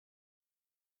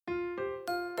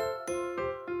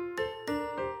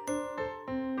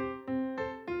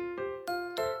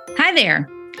Hi there.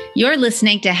 You're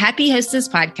listening to Happy Hostess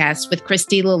Podcast with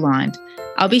Christy Lalonde.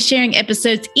 I'll be sharing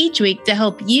episodes each week to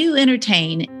help you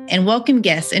entertain and welcome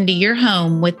guests into your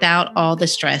home without all the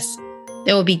stress.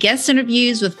 There will be guest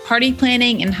interviews with party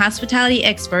planning and hospitality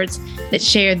experts that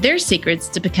share their secrets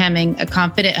to becoming a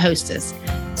confident hostess.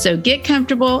 So get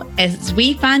comfortable as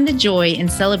we find the joy in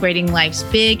celebrating life's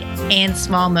big and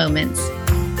small moments.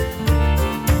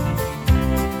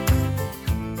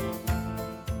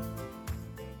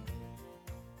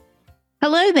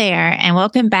 Hello there, and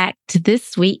welcome back to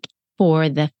this week for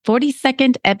the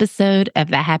 42nd episode of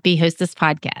the Happy Hostess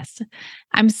Podcast.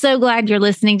 I'm so glad you're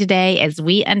listening today as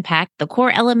we unpack the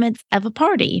core elements of a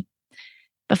party.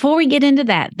 Before we get into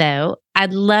that, though,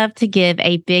 I'd love to give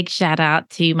a big shout out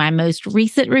to my most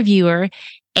recent reviewer,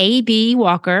 AB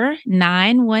Walker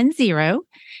 910.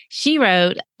 She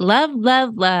wrote, "Love,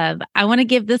 love, love. I want to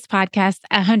give this podcast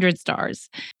 100 stars.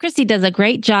 Christy does a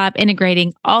great job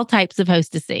integrating all types of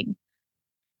hostessing."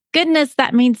 Goodness,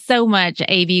 that means so much,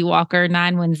 AB Walker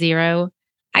 910.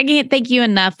 I can't thank you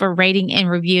enough for rating and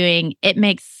reviewing. It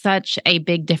makes such a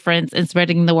big difference in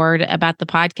spreading the word about the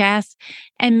podcast.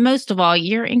 And most of all,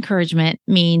 your encouragement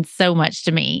means so much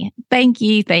to me. Thank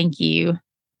you. Thank you.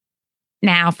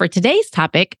 Now, for today's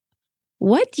topic,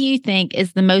 what do you think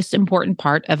is the most important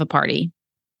part of a party?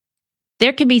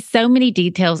 There can be so many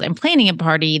details in planning a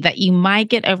party that you might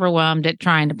get overwhelmed at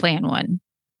trying to plan one.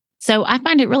 So I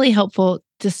find it really helpful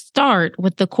to start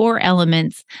with the core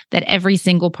elements that every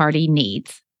single party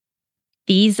needs.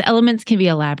 These elements can be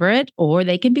elaborate or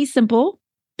they can be simple,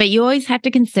 but you always have to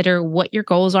consider what your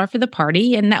goals are for the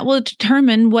party, and that will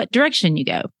determine what direction you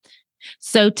go.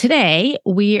 So today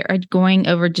we are going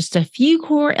over just a few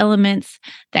core elements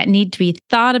that need to be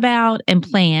thought about and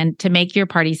planned to make your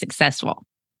party successful.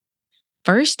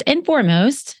 First and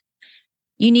foremost,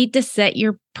 you need to set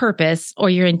your purpose or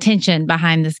your intention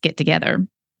behind this get-together.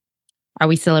 Are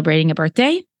we celebrating a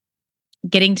birthday?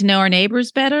 Getting to know our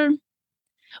neighbors better?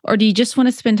 Or do you just want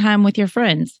to spend time with your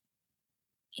friends?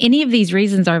 Any of these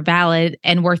reasons are valid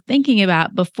and worth thinking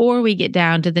about before we get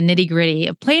down to the nitty-gritty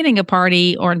of planning a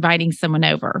party or inviting someone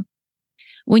over.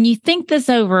 When you think this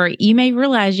over, you may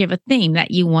realize you have a theme that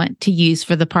you want to use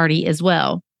for the party as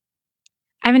well.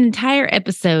 I have an entire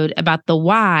episode about the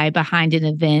why behind an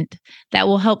event that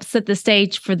will help set the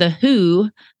stage for the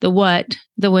who, the what,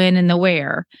 the when, and the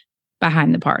where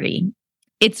behind the party.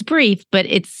 It's brief, but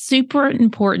it's super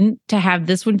important to have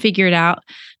this one figured out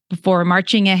before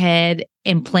marching ahead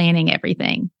and planning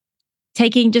everything.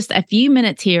 Taking just a few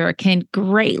minutes here can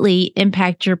greatly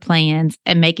impact your plans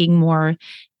and making more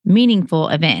meaningful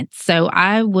events. So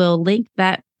I will link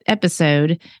that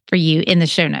episode for you in the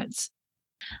show notes.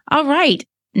 All right.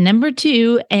 Number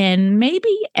 2, and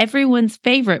maybe everyone's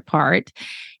favorite part,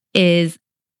 is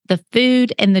the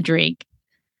food and the drink.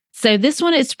 So this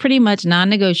one is pretty much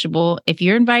non-negotiable. If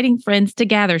you're inviting friends to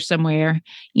gather somewhere,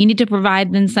 you need to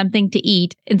provide them something to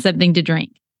eat and something to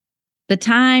drink. The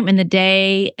time and the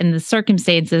day and the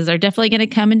circumstances are definitely going to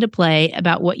come into play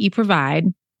about what you provide.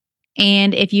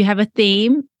 And if you have a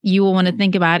theme, you will want to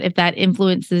think about if that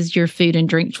influences your food and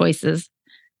drink choices.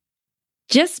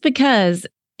 Just because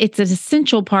it's an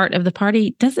essential part of the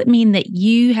party doesn't mean that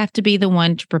you have to be the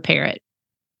one to prepare it.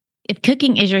 If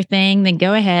cooking is your thing, then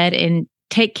go ahead and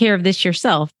take care of this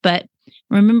yourself. But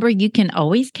remember, you can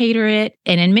always cater it.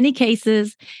 And in many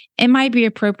cases, it might be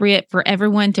appropriate for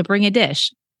everyone to bring a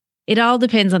dish. It all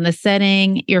depends on the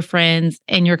setting, your friends,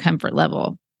 and your comfort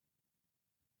level.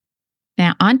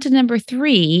 Now, on to number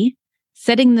 3,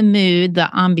 setting the mood, the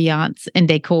ambiance, and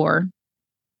decor.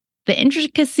 The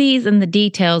intricacies and the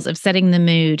details of setting the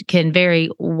mood can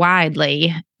vary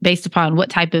widely based upon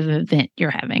what type of event you're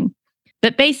having.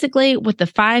 But basically, what the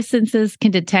 5 senses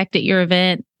can detect at your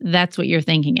event, that's what you're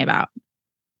thinking about.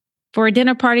 For a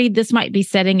dinner party, this might be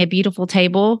setting a beautiful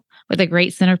table with a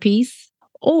great centerpiece.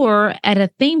 Or at a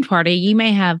themed party, you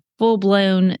may have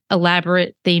full-blown,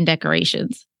 elaborate theme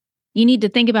decorations. You need to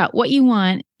think about what you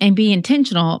want and be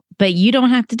intentional, but you don't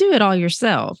have to do it all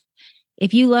yourself.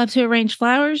 If you love to arrange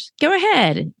flowers, go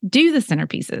ahead, do the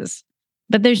centerpieces.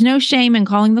 But there's no shame in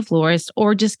calling the florist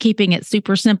or just keeping it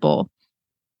super simple.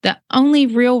 The only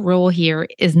real rule here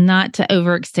is not to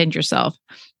overextend yourself.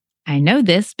 I know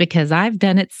this because I've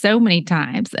done it so many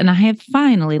times, and I have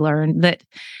finally learned that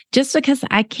just because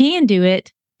I can do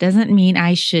it doesn't mean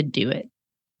I should do it.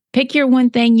 Pick your one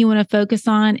thing you want to focus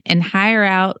on and hire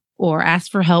out or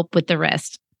ask for help with the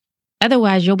rest.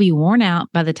 Otherwise, you'll be worn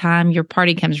out by the time your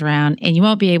party comes around and you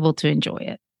won't be able to enjoy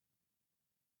it.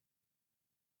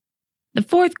 The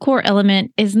 4th core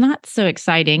element is not so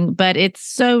exciting, but it's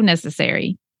so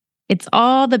necessary. It's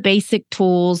all the basic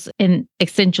tools and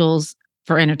essentials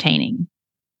for entertaining.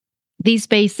 These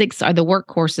basics are the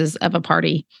workhorses of a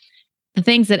party, the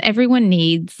things that everyone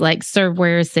needs, like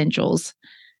serveware essentials.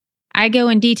 I go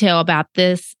in detail about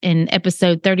this in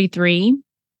episode 33.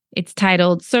 It's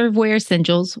titled Serveware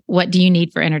Essentials, What Do You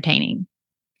Need for Entertaining?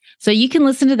 So you can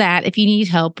listen to that if you need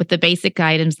help with the basic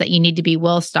items that you need to be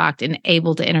well stocked and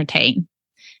able to entertain.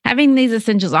 Having these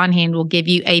essentials on hand will give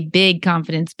you a big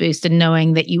confidence boost in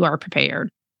knowing that you are prepared.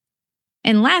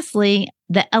 And lastly,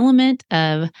 the element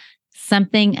of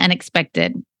something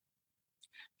unexpected.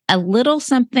 A little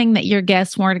something that your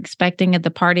guests weren't expecting at the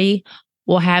party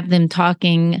will have them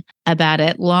talking about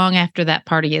it long after that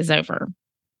party is over.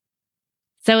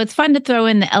 So it's fun to throw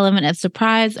in the element of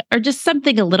surprise or just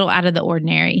something a little out of the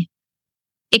ordinary.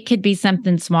 It could be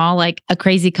something small like a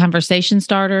crazy conversation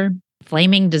starter,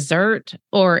 flaming dessert,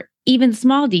 or even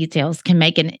small details can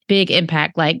make a big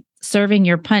impact, like serving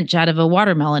your punch out of a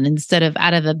watermelon instead of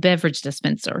out of a beverage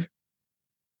dispenser.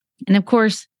 And of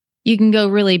course, you can go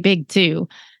really big too.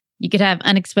 You could have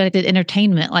unexpected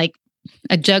entertainment like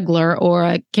a juggler or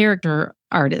a character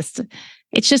artist.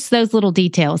 It's just those little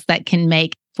details that can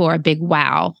make for a big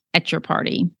wow at your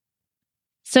party.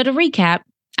 So to recap,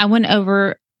 I went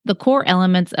over the core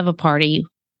elements of a party.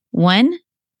 1,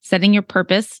 setting your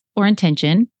purpose or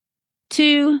intention.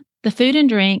 2, the food and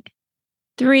drink.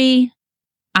 3,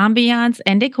 ambiance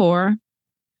and decor.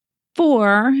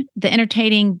 4, the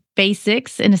entertaining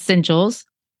basics and essentials.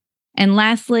 And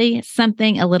lastly,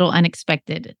 something a little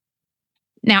unexpected.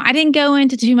 Now, I didn't go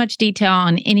into too much detail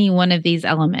on any one of these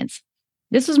elements.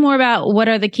 This was more about what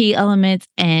are the key elements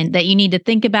and that you need to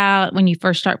think about when you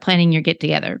first start planning your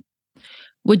get-together.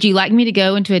 Would you like me to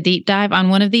go into a deep dive on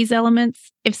one of these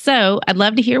elements? If so, I'd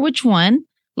love to hear which one.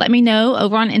 Let me know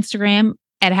over on Instagram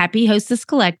at Happy Hostess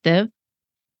Collective.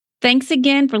 Thanks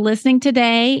again for listening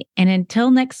today, and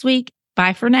until next week,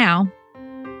 bye for now.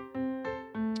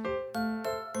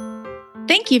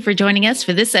 Thank you for joining us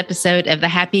for this episode of the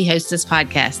Happy Hostess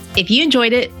Podcast. If you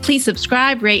enjoyed it, please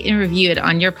subscribe, rate, and review it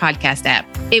on your podcast app.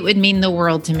 It would mean the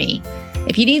world to me.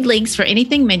 If you need links for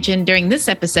anything mentioned during this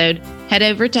episode, head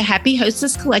over to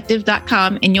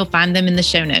happyhostesscollective.com and you'll find them in the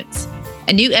show notes.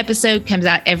 A new episode comes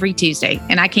out every Tuesday,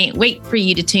 and I can't wait for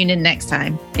you to tune in next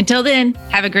time. Until then,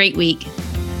 have a great week.